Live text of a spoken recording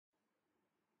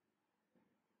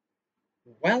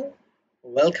Well,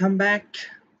 welcome back.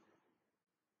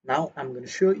 Now I'm going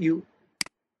to show you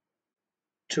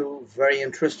two very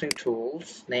interesting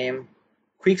tools named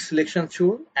Quick Selection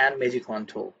Tool and Magic Wand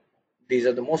Tool. These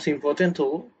are the most important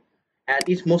tool and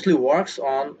it mostly works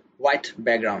on white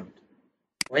background.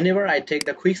 Whenever I take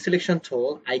the Quick Selection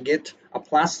tool, I get a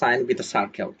plus sign with a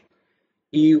circle.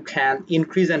 You can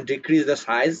increase and decrease the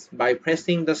size by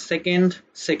pressing the second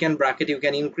bracket you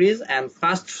can increase and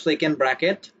first second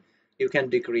bracket you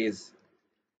can decrease.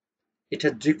 It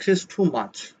has decreased too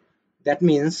much. That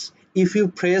means if you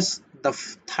press the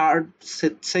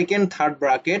second third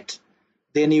bracket,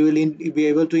 then you will be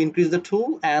able to increase the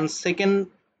tool, and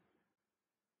second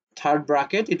third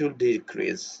bracket it will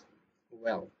decrease.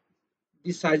 Well,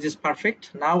 this size is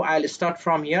perfect. Now I'll start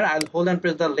from here. I'll hold and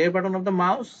press the left button of the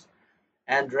mouse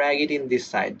and drag it in this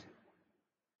side.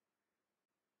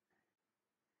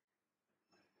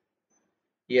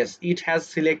 Yes, it has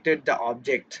selected the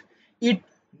object. It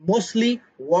mostly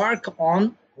work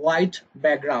on white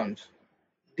background.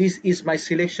 This is my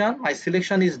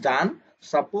selection is done.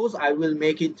 Suppose I will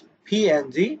make it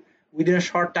PNG. Within a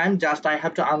short time, just I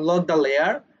have to unlock the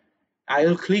layer. I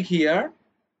will click here.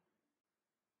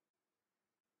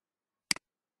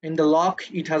 In the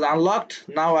lock it has unlocked.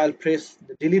 Now I'll press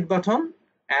the delete button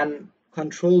and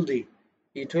control D.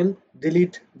 It will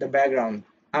delete the background.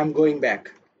 I'm going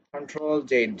back, control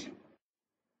Z.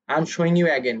 I'm showing you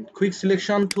again. Quick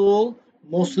selection tool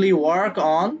mostly work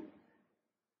on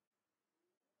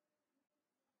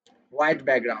white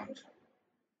background,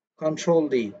 control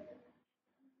D.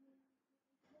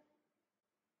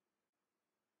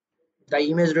 The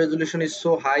image resolution is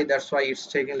so high, that's why it's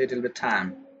taking a little bit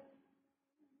time.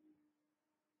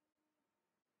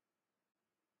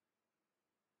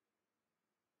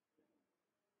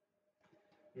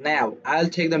 Now I'll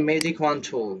take the magic wand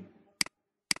tool,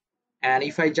 and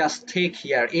if I just take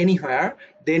here anywhere,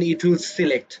 then it will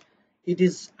select. It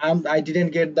is I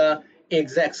didn't get the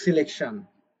exact selection.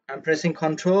 I'm pressing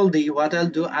Control D. What I'll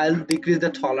do, I'll decrease the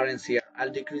tolerance here.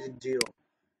 I'll decrease it 0.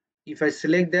 If I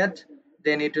select that,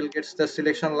 then it will get the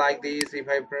selection like this. If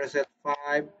I press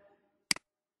F5,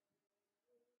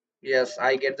 yes,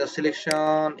 I get the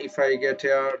selection. If I get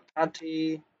here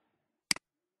 30,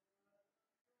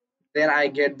 then I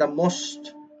get the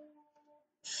most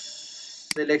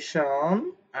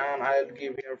selection, and I'll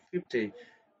give here 50.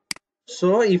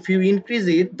 So if you increase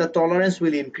it, the tolerance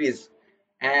will increase.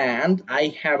 And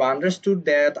I have understood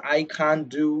that I can't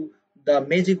do the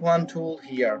magic wand tool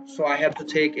here, so I have to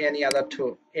take any other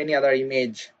tool, any other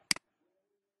image.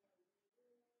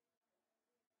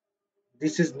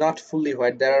 This is not fully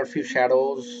white, there are a few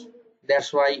shadows,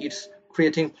 that's why it's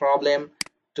creating problem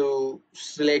to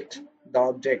select the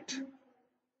object.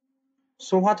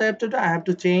 So what I have to do, I have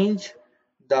to change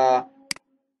the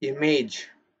image.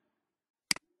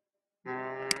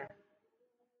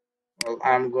 Well,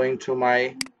 I'm going to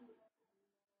my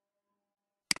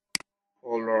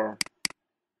folder.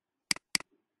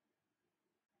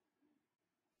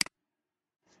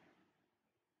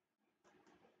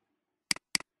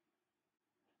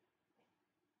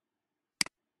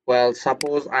 Well,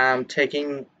 suppose I am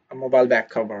taking a mobile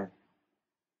back cover,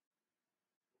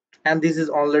 and this is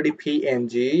already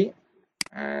PNG,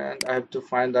 and I have to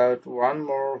find out one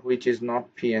more which is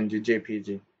not PNG,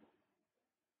 JPG.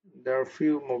 There are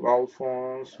few mobile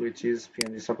phones which is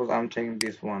PNG. Suppose I'm taking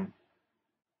this one.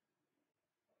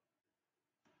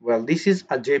 Well, this is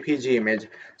a JPG image.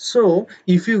 So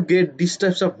if you get these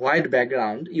types of white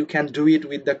background, you can do it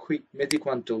with the quick magic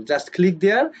wand tool. Just click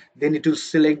there, then it will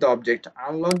select the object.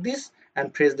 Unlock this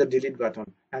and press the delete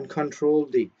button and control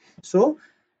D. So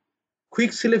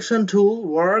quick selection tool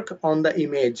work on the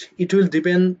image. It will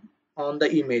depend on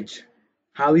the image.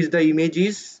 How is the image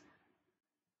is?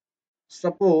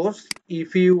 Suppose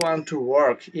if you want to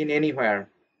work in anywhere,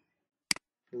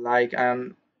 like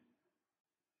I'm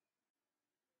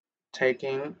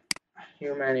taking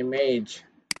human image.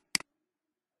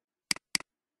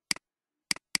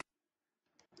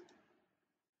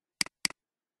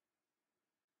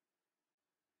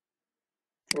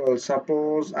 Well,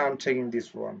 suppose I'm taking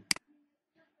this one.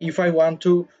 If I want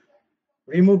to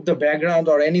remove the background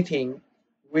or anything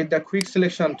with the quick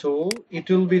selection tool, it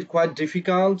will be quite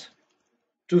difficult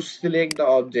to select the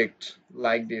object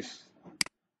like this.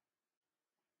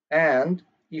 And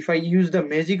if I use the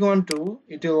magic wand tool,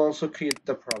 it will also create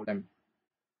the problem.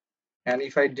 And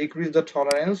if I decrease the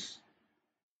tolerance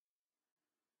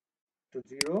to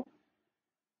 0,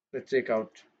 let's check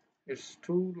out. It's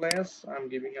too less, I'm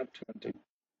giving it 20.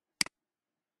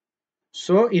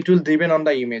 So it will depend on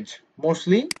the image.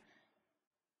 Mostly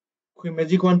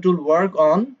magic wand tool work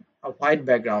on a white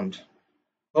background.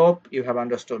 Hope you have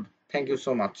understood. Thank you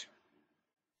so much.